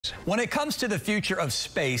When it comes to the future of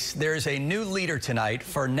space, there's a new leader tonight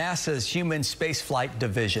for NASA's Human Spaceflight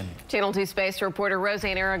Division. Channel 2 Space reporter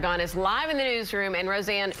Roseanne Aragon is live in the newsroom, and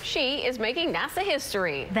Roseanne, she is making NASA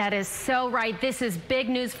history. That is so right. This is big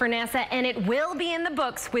news for NASA, and it will be in the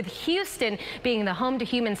books with Houston being the home to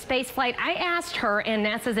human spaceflight. I asked her and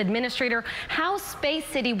NASA's administrator how Space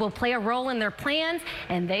City will play a role in their plans,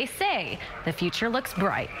 and they say the future looks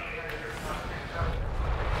bright.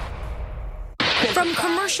 From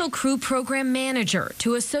commercial crew program manager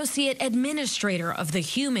to associate administrator of the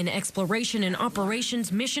Human Exploration and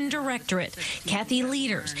Operations Mission Directorate, Kathy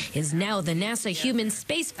Leaders is now the NASA Human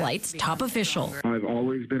Spaceflight's top official. I've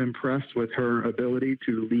always been impressed with her ability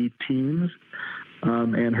to lead teams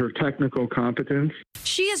and her technical competence.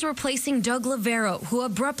 She is replacing Doug Lavero, who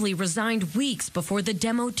abruptly resigned weeks before the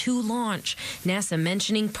Demo 2 launch. NASA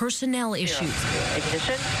mentioning personnel issues.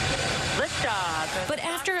 Ignition. Liftoff. But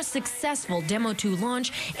after a successful Demo 2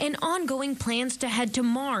 launch and ongoing plans to head to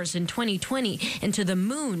Mars in 2020 and to the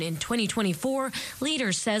Moon in 2024,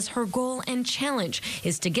 Leaders says her goal and challenge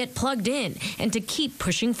is to get plugged in and to keep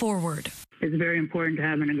pushing forward. It's very important to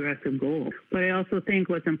have an aggressive goal. But I also think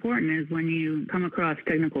what's important is when you come across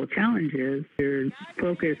technical challenges, you're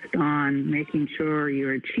focused on making sure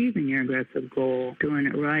you're achieving your aggressive goal. Doing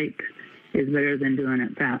it right is better than doing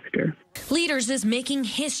it faster. Leaders is making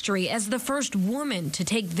history as the first woman to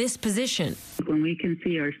take this position. When we can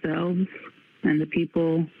see ourselves and the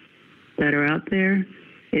people that are out there,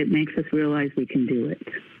 it makes us realize we can do it.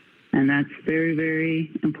 And that's very, very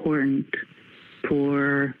important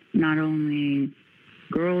for not only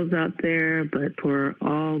girls out there, but for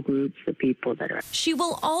all groups of people that are. She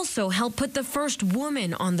will also help put the first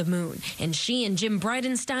woman on the moon, and she and Jim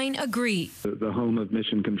Bridenstine agree. The home of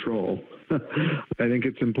mission control. I think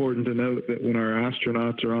it's important to note that when our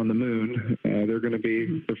astronauts are on the moon, they're going to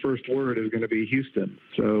be, the first word is going to be Houston.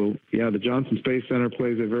 So, yeah, the Johnson Space Center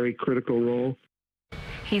plays a very critical role.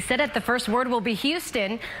 He said it, the first word will be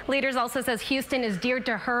Houston. Leaders also says Houston is dear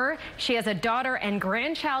to her. She has a daughter and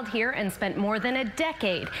grandchild here and spent more than a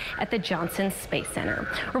decade at the Johnson Space Center.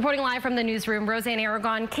 Reporting live from the newsroom, Roseanne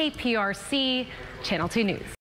Aragon, KPRC, Channel 2 News.